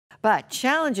But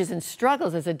challenges and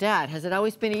struggles as a dad, has it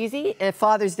always been easy? A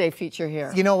Father's Day feature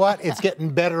here. You know what? It's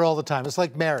getting better all the time. It's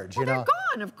like marriage, Well, you know.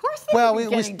 they're gone. Of course they're Well,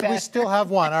 getting better. we still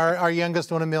have one. Our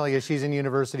youngest one, Amelia, she's in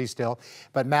university still.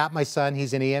 But Matt, my son,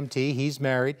 he's in EMT. He's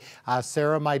married.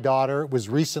 Sarah, my daughter, was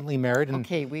recently married. And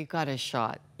okay, we got a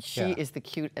shot. She is the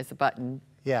cute as a button.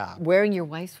 Yeah. Wearing your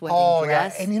wife's wedding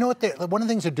dress. Yeah. And you know what? One of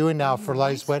the things they're doing now for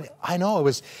Life's wedding, I know it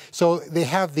was, so they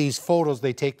have these photos,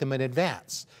 they take them in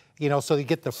advance. You know, so they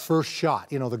get the first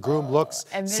shot. You know, the groom looks,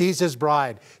 sees his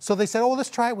bride. So they said, oh, let's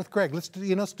try it with Greg. Let's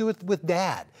do it with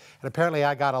Dad. And apparently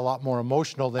I got a lot more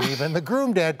emotional than even the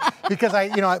groom did because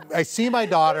I see my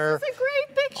daughter. This is a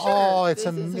great picture. Oh, it's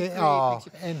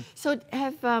amazing. So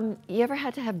have you ever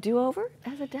had to have do-over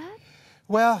as a dad?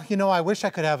 Well, you know, I wish I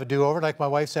could have a do-over. Like my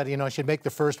wife said, you know, I should make the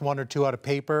first one or two out of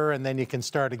paper and then you can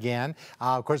start again.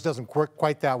 Of course, it doesn't work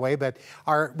quite that way, but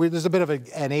there's a bit of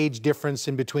an age difference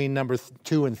in between number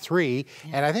 2 and 3.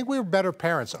 Yeah. And I think we were better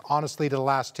parents, honestly, to the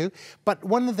last 2. But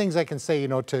one of the things I can say, you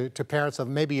know, to parents, of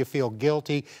maybe you feel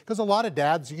guilty, because a lot of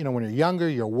dads, you know, when you're younger,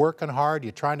 you're working hard,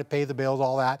 you're trying to pay the bills,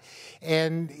 all that,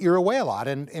 and you're away a lot.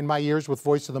 And in my years with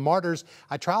Voice of the Martyrs,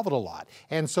 I traveled a lot.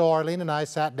 And so Arlene and I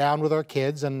sat down with our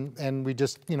kids and we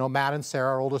just, you know, Matt and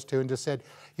Sarah, our oldest 2, and just said,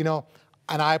 you know,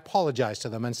 and I apologized to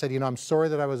them and said, you know, I'm sorry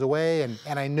that I was away and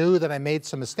I knew that I made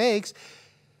some mistakes,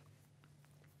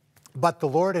 but the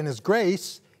Lord in His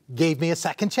grace gave me a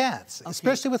second chance,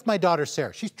 especially with my daughter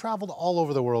Sarah. She's traveled all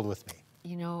over the world with me.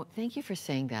 You know, thank you for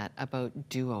saying that about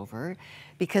do-over,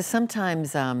 because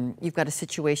sometimes you've got a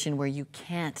situation where you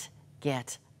can't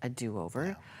get a do-over.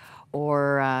 Yeah.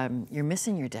 Or you're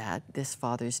missing your dad this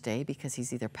Father's Day because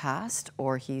he's either passed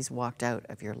or he's walked out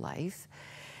of your life.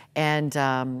 And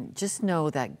just know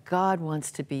that God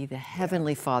wants to be the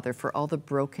Heavenly Father for all the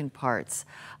broken parts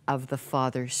of the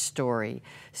Father's story.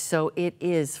 So it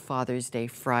is Father's Day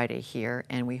Friday here,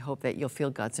 and we hope that you'll feel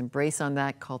God's embrace on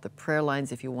that. Call the prayer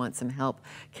lines if you want some help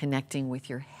connecting with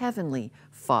your Heavenly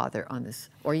Father on this,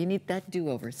 or you need that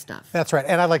do-over stuff. That's right.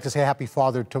 And I'd like to say happy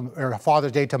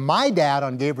Father's Day to my dad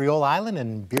on Gabriel Island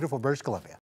in beautiful British Columbia.